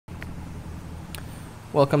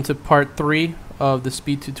Welcome to part 3 of the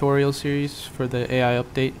speed tutorial series for the AI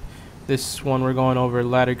update. This one we're going over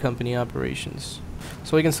ladder company operations.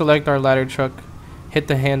 So we can select our ladder truck, hit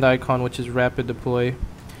the hand icon, which is rapid deploy.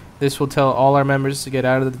 This will tell all our members to get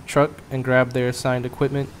out of the truck and grab their assigned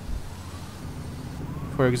equipment.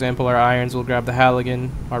 For example, our irons will grab the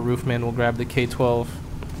Halligan, our roof man will grab the K-12,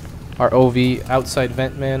 our OV outside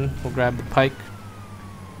vent man will grab the pike,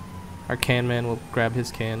 our can man will grab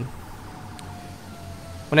his can.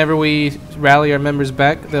 Whenever we rally our members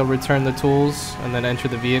back, they'll return the tools and then enter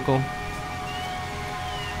the vehicle.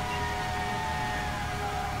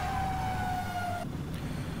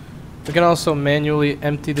 We can also manually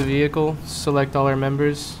empty the vehicle, select all our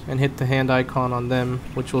members, and hit the hand icon on them,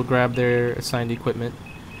 which will grab their assigned equipment.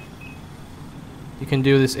 You can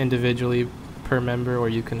do this individually per member, or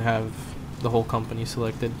you can have the whole company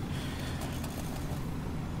selected.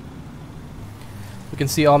 We can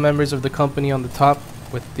see all members of the company on the top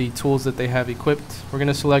with the tools that they have equipped. We're going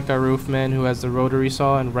to select our roof man who has the rotary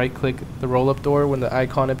saw and right click the roll-up door when the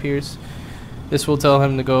icon appears. This will tell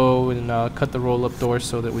him to go and cut the roll-up door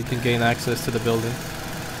so that we can gain access to the building.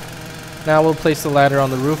 Now we'll place the ladder on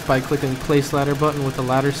the roof by clicking place ladder button with the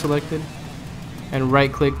ladder selected and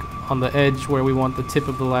right click on the edge where we want the tip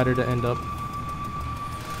of the ladder to end up.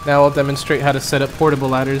 Now I'll demonstrate how to set up portable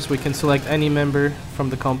ladders. We can select any member from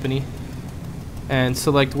the company and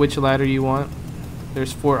select which ladder you want.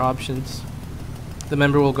 There's 4 options. The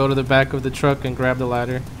member will go to the back of the truck and grab the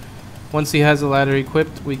ladder. Once he has the ladder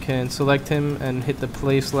equipped, we can select him and hit the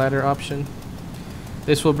place ladder option.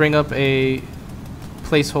 This will bring up a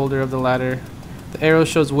placeholder of the ladder. The arrow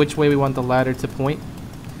shows which way we want the ladder to point.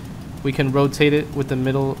 We can rotate it with the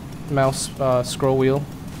middle mouse scroll wheel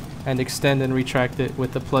and extend and retract it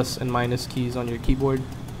with the plus and minus keys on your keyboard.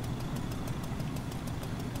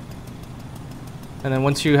 And then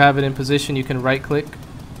once you have it in position, you can right click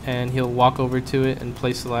and he'll walk over to it and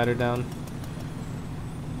place the ladder down.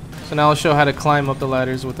 So now I'll show how to climb up the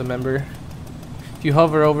ladders with a member. If you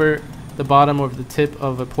hover over the bottom or the tip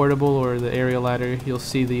of a portable or the aerial ladder, you'll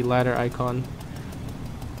see the ladder icon.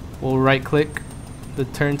 We'll right click the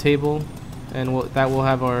turntable and that will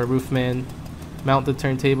have our roof man mount the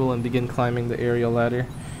turntable and begin climbing the aerial ladder.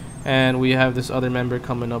 And we have this other member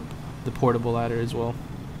coming up the portable ladder as well.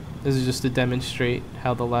 This is just to demonstrate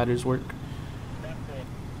how the ladders work.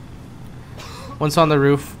 Once on the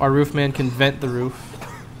roof, our roof man can vent the roof.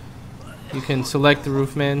 You can select the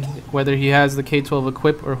roof man, whether he has the K-12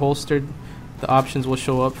 equipped or holstered. The options will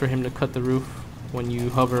show up for him to cut the roof when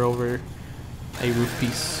you hover over a roof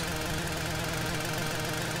piece.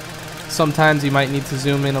 Sometimes you might need to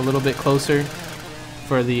zoom in a little bit closer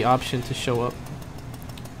for the option to show up.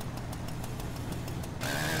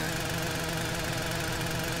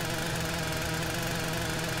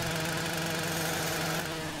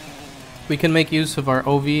 We can make use of our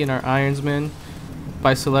OV and our ironsman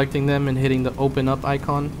by selecting them and hitting the open up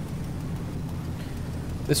icon.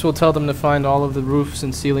 This will tell them to find all of the roofs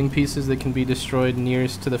and ceiling pieces that can be destroyed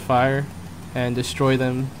nearest to the fire and destroy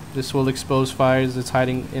them. This will expose fires that's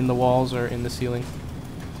hiding in the walls or in the ceiling.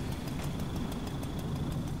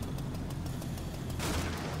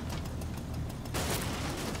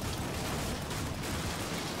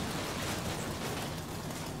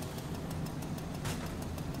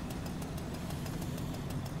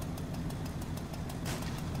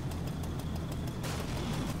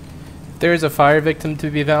 If there is a fire victim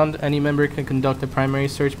to be found, any member can conduct a primary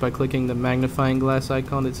search by clicking the magnifying glass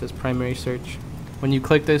icon that says primary search. When you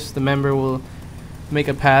click this, the member will make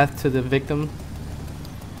a path to the victim,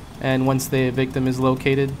 and once the victim is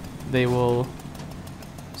located, they will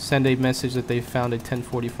send a message that they found a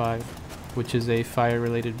 1045, which is a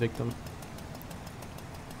fire-related victim.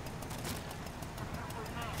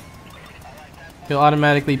 He'll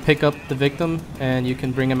automatically pick up the victim, and you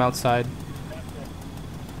can bring him outside.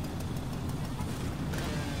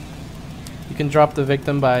 You can drop the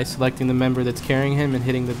victim by selecting the member that's carrying him and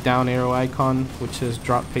hitting the down arrow icon, which says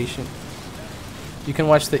drop patient. You can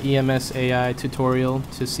watch the EMS AI tutorial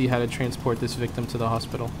to see how to transport this victim to the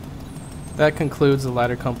hospital. That concludes the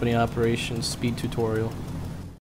ladder company operations speed tutorial.